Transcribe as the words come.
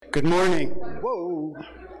Good morning. Whoa.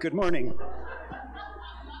 Good morning.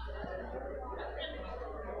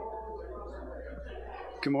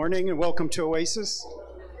 Good morning and welcome to Oasis.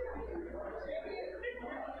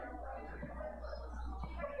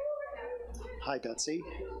 Hi, Betsy.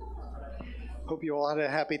 Hope you all had a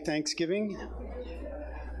happy Thanksgiving.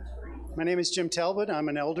 My name is Jim Talbot. I'm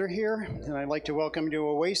an elder here, and I'd like to welcome you to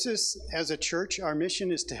Oasis. As a church, our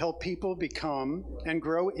mission is to help people become and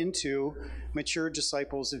grow into mature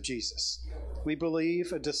disciples of Jesus. We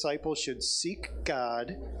believe a disciple should seek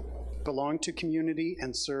God, belong to community,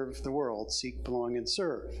 and serve the world. Seek, belong, and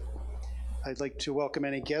serve. I'd like to welcome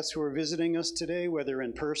any guests who are visiting us today, whether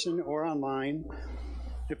in person or online.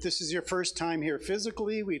 If this is your first time here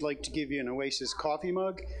physically, we'd like to give you an Oasis coffee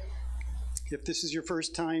mug. If this is your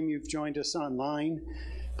first time you've joined us online,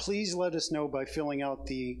 please let us know by filling out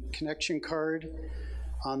the connection card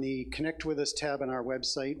on the Connect With Us tab on our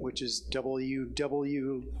website, which is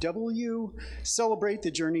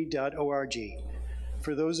www.celebratethejourney.org.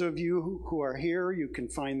 For those of you who are here, you can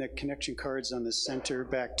find the connection cards on the center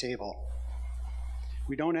back table.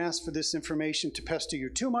 We don't ask for this information to pester you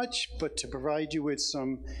too much, but to provide you with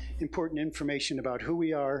some important information about who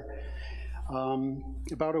we are,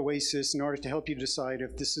 about Oasis, in order to help you decide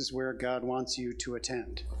if this is where God wants you to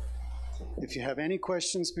attend. If you have any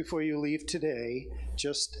questions before you leave today,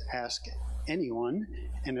 just ask anyone,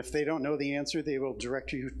 and if they don't know the answer, they will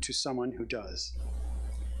direct you to someone who does.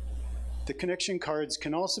 The connection cards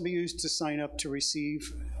can also be used to sign up to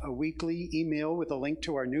receive a weekly email with a link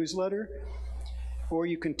to our newsletter, or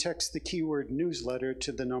you can text the keyword newsletter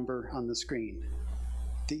to the number on the screen.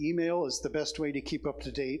 The email is the best way to keep up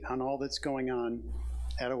to date on all that's going on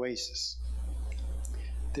at Oasis.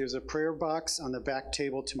 There's a prayer box on the back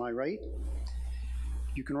table to my right.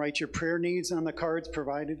 You can write your prayer needs on the cards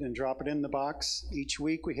provided and drop it in the box. Each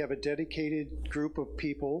week we have a dedicated group of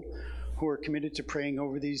people who are committed to praying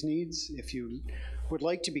over these needs. If you would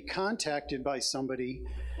like to be contacted by somebody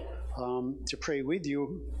to pray with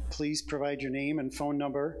you, please provide your name and phone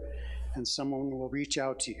number, and someone will reach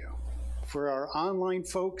out to you. For our online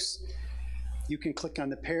folks, you can click on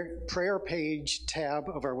the prayer page tab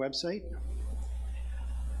of our website.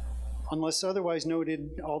 Unless otherwise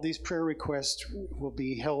noted, all these prayer requests will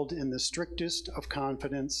be held in the strictest of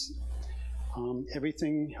confidence.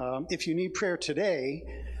 If you need prayer today,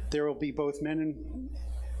 there will be both men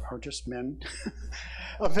or just men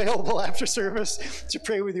available after service to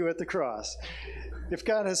pray with you at the cross. If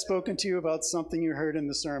God has spoken to you about something you heard in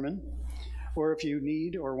the sermon, or if you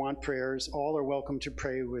need or want prayers, all are welcome to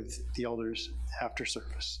pray with the elders after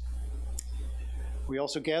service. We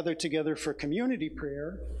also gather together for community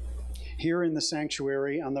prayer here in the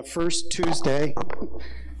sanctuary on the first Tuesday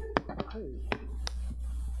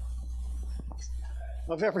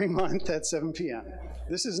of every month at 7 p.m.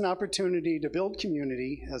 This is an opportunity to build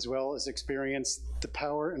community as well as experience the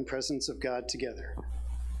power and presence of God together.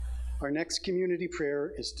 Our next community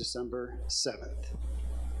prayer is December 7th.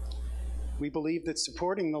 We believe that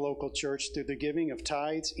supporting the local church through the giving of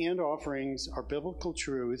tithes and offerings are biblical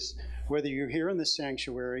truths, whether you're here in the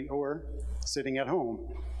sanctuary or sitting at home.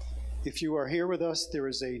 If you are here with us, there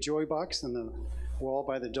is a joy box on the wall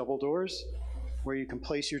by the double doors where you can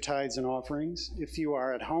place your tithes and offerings. If you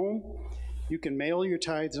are at home, you can mail your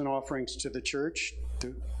tithes and offerings to the church.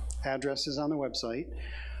 The address is on the website,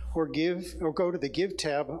 or go to the Give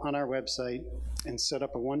tab on our website and set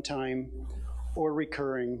up a one-time or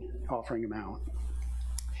recurring offering amount.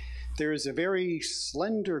 There is a very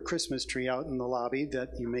slender Christmas tree out in the lobby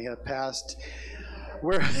that you may have passed.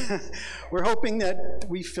 We're hoping that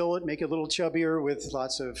we fill it, make it a little chubbier with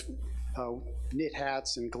lots of knit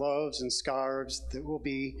hats and gloves and scarves that will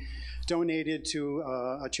be donated to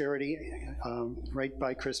a charity right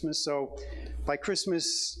by Christmas. So by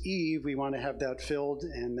Christmas Eve, we want to have that filled,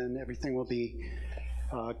 and then everything will be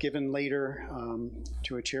given later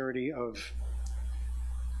to a charity of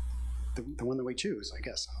the one that we choose, I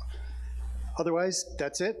guess. Otherwise,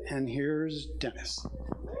 that's it, and here's Dennis.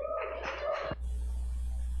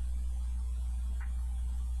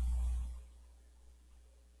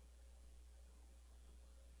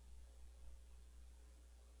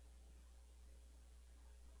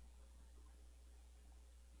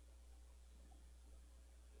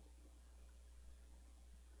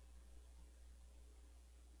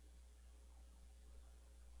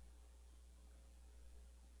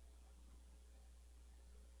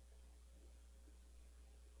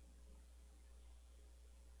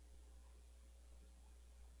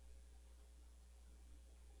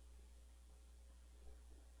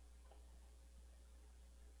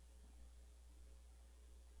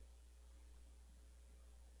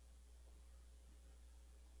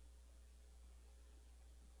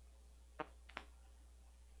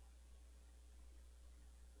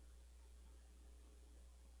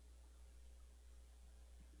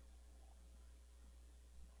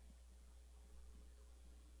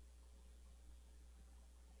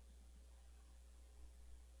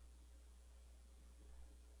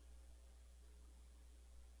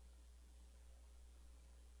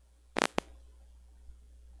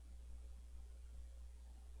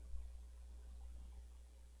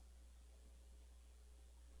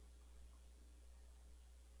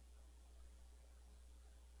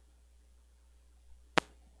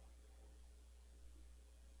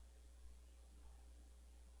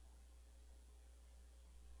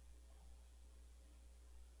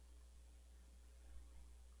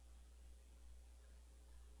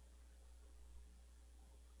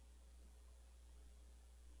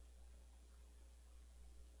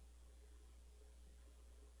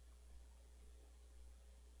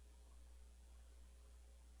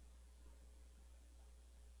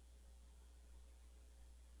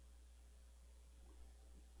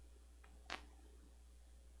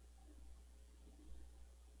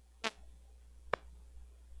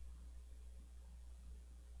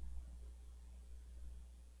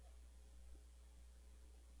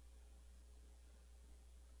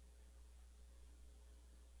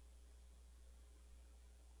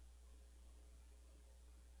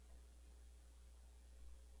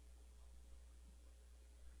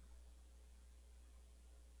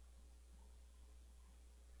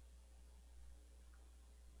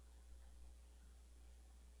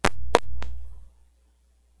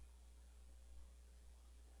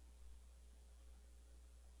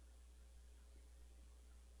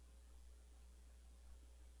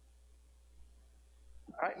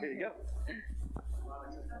 right, here you go.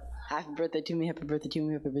 Happy birthday to me, happy birthday to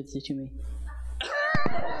me, happy birthday to me.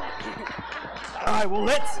 All right, well,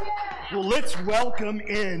 let's welcome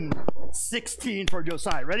in 16 for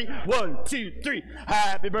Josiah. Ready? 1, 2, 3.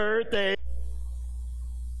 Happy birthday